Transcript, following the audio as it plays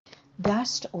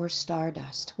Dust or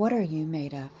stardust, what are you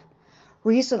made of?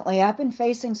 Recently, I've been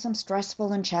facing some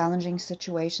stressful and challenging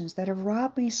situations that have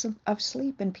robbed me of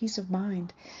sleep and peace of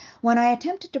mind. When I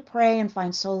attempted to pray and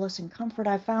find solace and comfort,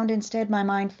 I found instead my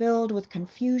mind filled with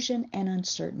confusion and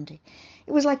uncertainty.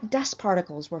 It was like dust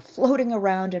particles were floating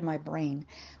around in my brain,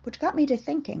 which got me to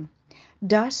thinking,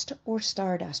 dust or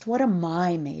stardust, what am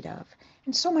I made of?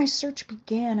 And so my search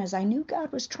began as I knew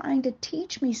God was trying to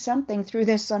teach me something through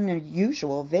this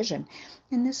unusual vision.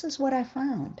 And this is what I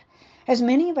found. As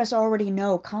many of us already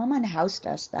know, common house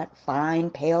dust, that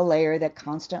fine, pale layer that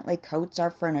constantly coats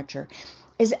our furniture,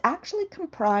 is actually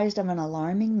comprised of an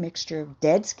alarming mixture of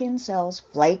dead skin cells,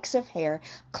 flakes of hair,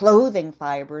 clothing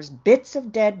fibers, bits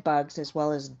of dead bugs, as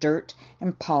well as dirt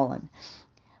and pollen.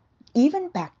 Even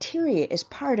bacteria is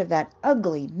part of that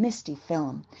ugly, misty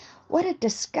film. What a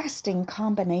disgusting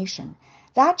combination.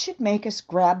 That should make us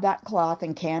grab that cloth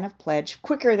and can of pledge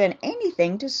quicker than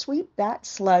anything to sweep that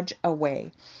sludge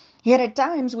away. Yet at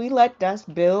times we let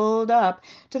dust build up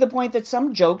to the point that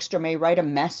some jokester may write a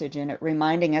message in it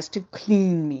reminding us to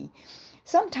clean me.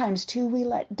 Sometimes, too, we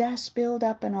let dust build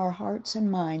up in our hearts and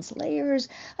minds, layers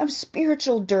of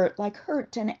spiritual dirt like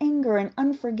hurt and anger and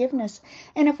unforgiveness,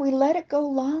 and if we let it go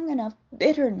long enough,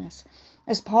 bitterness.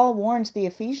 As Paul warns the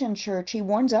Ephesian church, he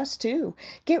warns us too.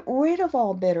 Get rid of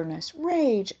all bitterness,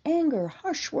 rage, anger,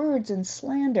 harsh words, and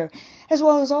slander, as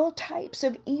well as all types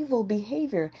of evil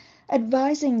behavior,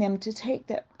 advising them to take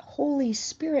the Holy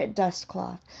Spirit dust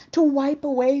cloth, to wipe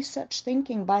away such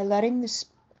thinking by letting the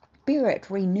Spirit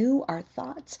renew our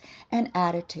thoughts and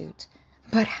attitudes.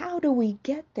 But how do we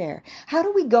get there? How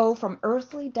do we go from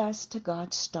earthly dust to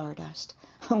God's stardust?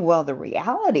 Well, the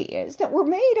reality is that we're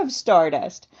made of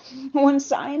stardust. One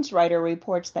science writer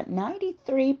reports that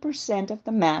 93% of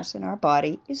the mass in our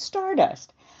body is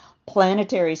stardust.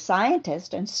 Planetary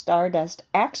scientist and stardust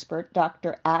expert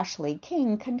Dr. Ashley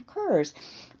King concurs,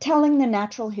 telling the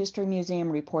Natural History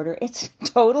Museum reporter it's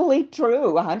totally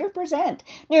true, 100%.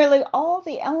 Nearly all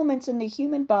the elements in the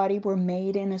human body were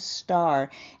made in a star,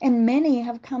 and many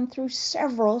have come through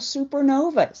several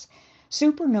supernovas.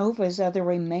 Supernovas are the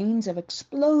remains of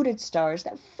exploded stars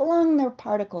that flung their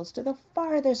particles to the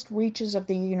farthest reaches of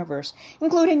the universe,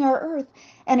 including our Earth.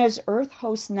 And as Earth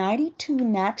hosts 92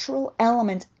 natural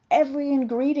elements, every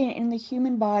ingredient in the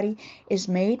human body is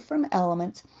made from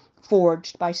elements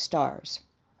forged by stars.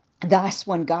 Thus,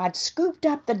 when God scooped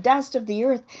up the dust of the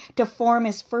earth to form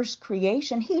his first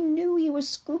creation, he knew he was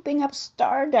scooping up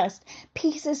stardust,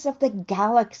 pieces of the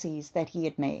galaxies that he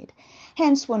had made.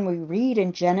 Hence, when we read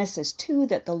in Genesis 2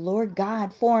 that the Lord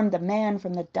God formed the man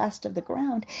from the dust of the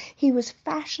ground, he was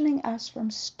fashioning us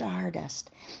from stardust.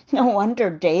 No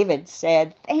wonder David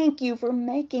said, "Thank you for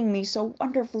making me so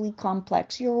wonderfully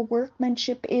complex. Your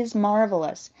workmanship is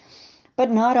marvelous." But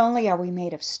not only are we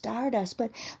made of stardust, but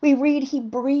we read he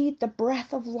breathed the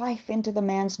breath of life into the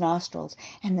man's nostrils,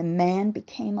 and the man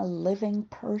became a living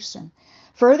person.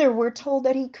 Further, we're told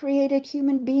that he created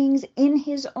human beings in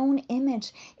his own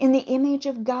image. In the image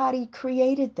of God, he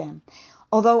created them.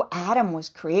 Although Adam was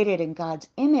created in God's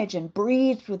image and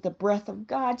breathed with the breath of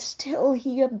God, still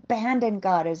he abandoned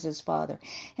God as his father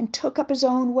and took up his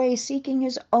own way, seeking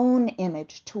his own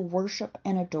image to worship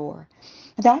and adore.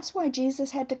 That's why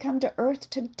Jesus had to come to earth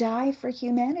to die for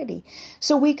humanity,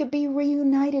 so we could be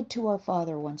reunited to our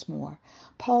Father once more.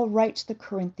 Paul writes the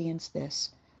Corinthians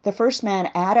this: the first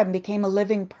man, Adam, became a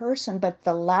living person, but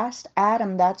the last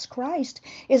Adam, that's Christ,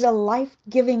 is a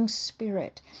life-giving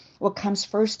spirit. What comes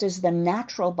first is the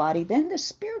natural body, then the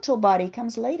spiritual body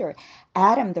comes later.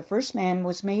 Adam, the first man,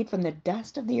 was made from the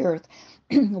dust of the earth,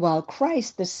 while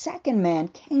Christ, the second man,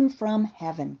 came from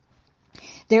heaven.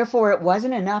 Therefore, it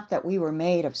wasn't enough that we were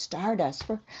made of stardust,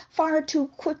 for far too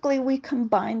quickly we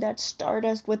combined that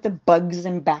stardust with the bugs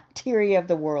and bacteria of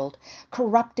the world,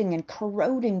 corrupting and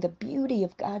corroding the beauty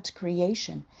of God's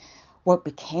creation. What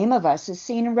became of us is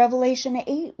seen in Revelation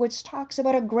 8, which talks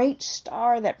about a great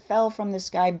star that fell from the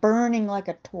sky, burning like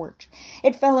a torch.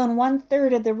 It fell on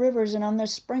 1/3 of the rivers and on the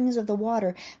springs of the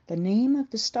water. The name of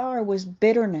the star was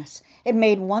bitterness. It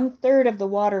made 1/3 of the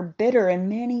water bitter, and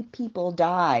many people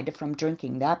died from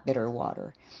drinking that bitter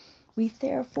water. We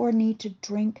therefore need to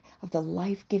drink of the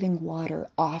life-giving water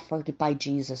offered by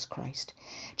Jesus Christ.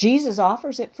 Jesus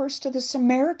offers it first to the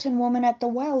Samaritan woman at the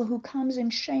well, who comes in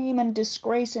shame and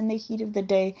disgrace in the heat of the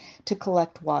day to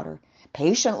collect water.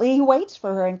 Patiently he waits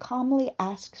for her and calmly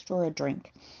asks for a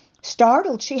drink.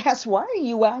 Startled, she asks, "Why are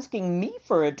you asking me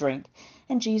for a drink?"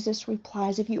 And Jesus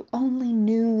replies, "If you only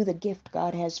knew the gift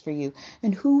God has for you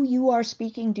and who you are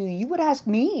speaking to, you would ask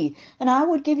me, and I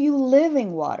would give you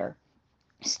living water."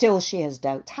 Still, she has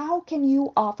doubts. How can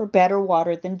you offer better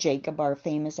water than Jacob, our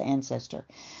famous ancestor?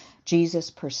 Jesus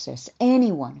persists.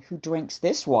 Anyone who drinks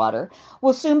this water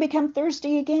will soon become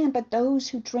thirsty again, but those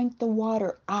who drink the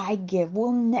water I give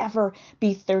will never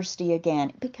be thirsty again.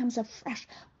 It becomes a fresh,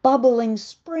 bubbling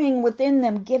spring within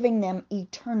them, giving them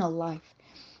eternal life.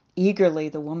 Eagerly,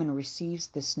 the woman receives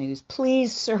this news.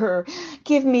 Please, sir,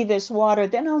 give me this water.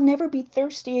 Then I'll never be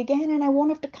thirsty again, and I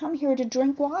won't have to come here to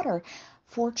drink water.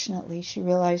 Fortunately, she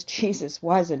realized Jesus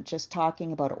wasn't just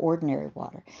talking about ordinary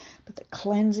water, but the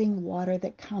cleansing water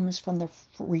that comes from the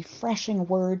refreshing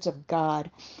words of God.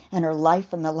 And her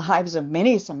life and the lives of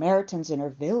many Samaritans in her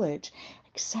village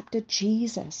accepted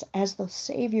Jesus as the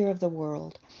Savior of the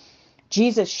world.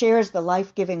 Jesus shares the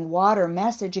life-giving water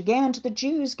message again to the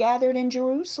Jews gathered in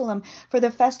Jerusalem for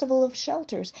the Festival of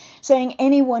Shelters, saying,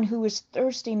 anyone who is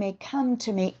thirsty may come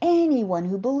to me. Anyone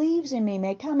who believes in me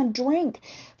may come and drink.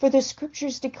 For the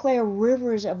scriptures declare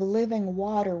rivers of living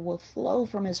water will flow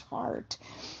from his heart.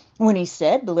 When he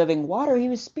said living water, he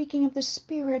was speaking of the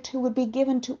Spirit who would be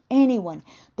given to anyone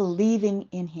believing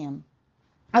in him.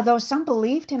 Although some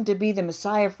believed him to be the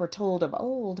Messiah foretold of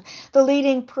old, the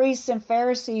leading priests and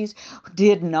Pharisees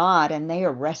did not, and they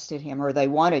arrested him, or they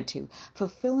wanted to,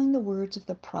 fulfilling the words of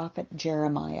the prophet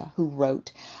Jeremiah, who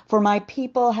wrote, "For my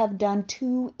people have done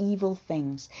two evil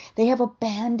things. They have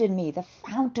abandoned me, the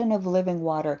fountain of living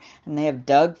water, and they have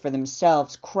dug for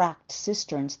themselves cracked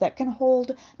cisterns that can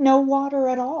hold no water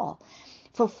at all,"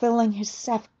 fulfilling his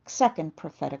second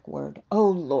prophetic word. O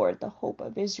Lord, the hope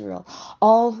of Israel,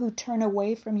 all who turn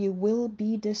away from you will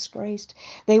be disgraced.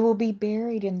 They will be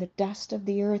buried in the dust of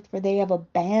the earth, for they have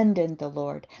abandoned the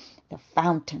Lord, the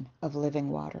fountain of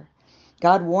living water.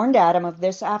 God warned Adam of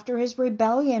this after his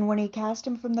rebellion when he cast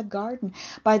him from the garden.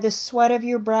 By the sweat of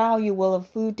your brow you will have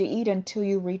food to eat until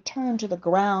you return to the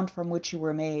ground from which you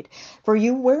were made. For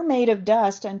you were made of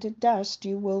dust, and to dust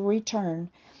you will return.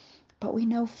 But we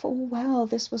know full well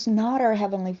this was not our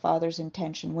Heavenly Father's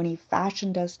intention when he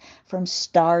fashioned us from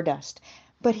stardust.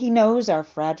 But he knows our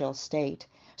fragile state.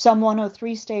 Psalm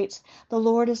 103 states, "The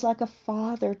Lord is like a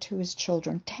father to his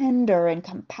children, tender and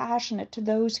compassionate to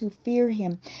those who fear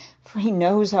him. For he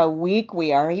knows how weak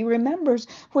we are. He remembers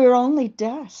we are only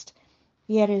dust.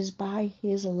 Yet it is by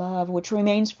his love, which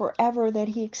remains forever, that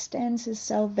he extends his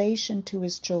salvation to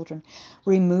his children,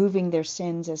 removing their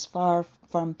sins as far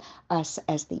from us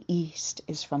as the east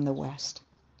is from the west."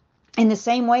 In the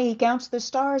same way, he counts the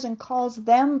stars and calls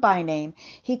them by name.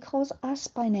 He calls us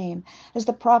by name. As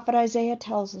the prophet Isaiah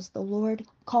tells us, "The Lord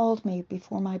called me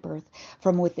before my birth.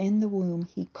 From within the womb,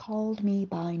 he called me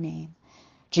by name."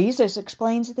 Jesus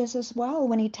explains this as well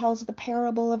when he tells the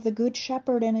parable of the good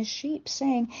shepherd and his sheep,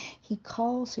 saying he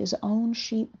calls his own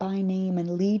sheep by name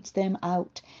and leads them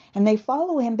out, and they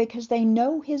follow him because they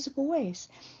know his voice.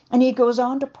 And he goes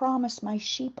on to promise, "My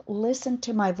sheep listen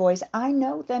to my voice. I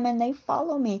know them and they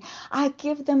follow me. I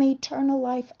give them eternal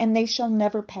life and they shall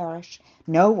never perish.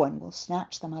 No one will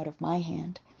snatch them out of my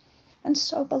hand." And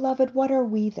so, beloved, what are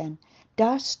we then?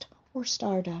 Dust or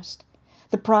stardust?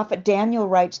 The prophet Daniel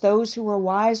writes, "Those who are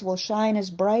wise will shine as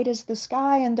bright as the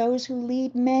sky, and those who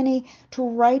lead many to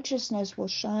righteousness will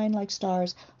shine like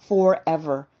stars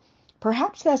forever."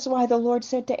 Perhaps that's why the Lord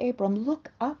said to Abram,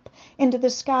 "Look up into the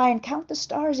sky and count the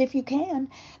stars if you can.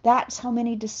 That's how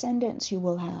many descendants you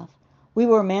will have." We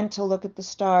were meant to look at the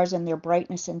stars and their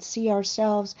brightness and see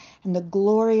ourselves and the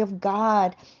glory of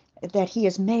God that he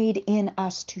has made in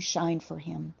us to shine for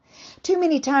him. Too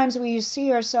many times we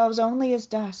see ourselves only as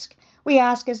dust. We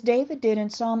ask as David did in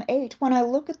Psalm 8, "When I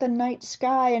look at the night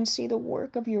sky and see the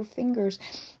work of your fingers,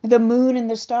 the moon and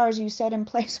the stars you set in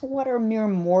place, what are mere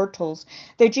mortals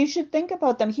that you should think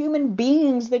about them, human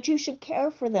beings that you should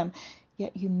care for them?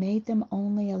 Yet you made them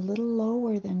only a little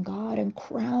lower than God and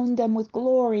crowned them with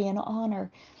glory and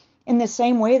honor." In the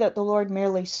same way that the Lord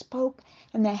merely spoke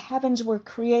and the heavens were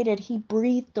created, he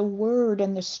breathed the word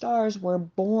and the stars were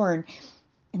born.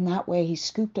 In that way, he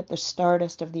scooped up the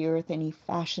stardust of the earth and he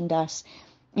fashioned us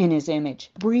in his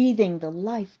image, breathing the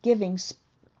life-giving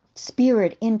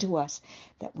spirit into us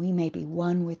that we may be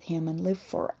one with him and live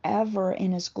forever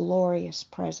in his glorious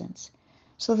presence.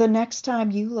 So the next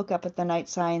time you look up at the night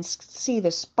sky and see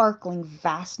the sparkling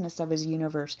vastness of his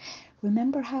universe,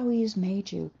 remember how he has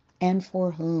made you and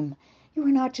for whom. You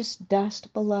are not just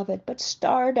dust, beloved, but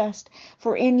stardust,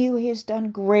 for in you he has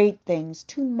done great things,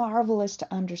 too marvelous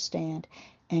to understand,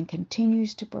 and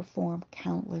continues to perform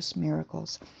countless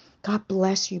miracles. God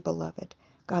bless you, beloved.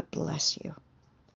 God bless you.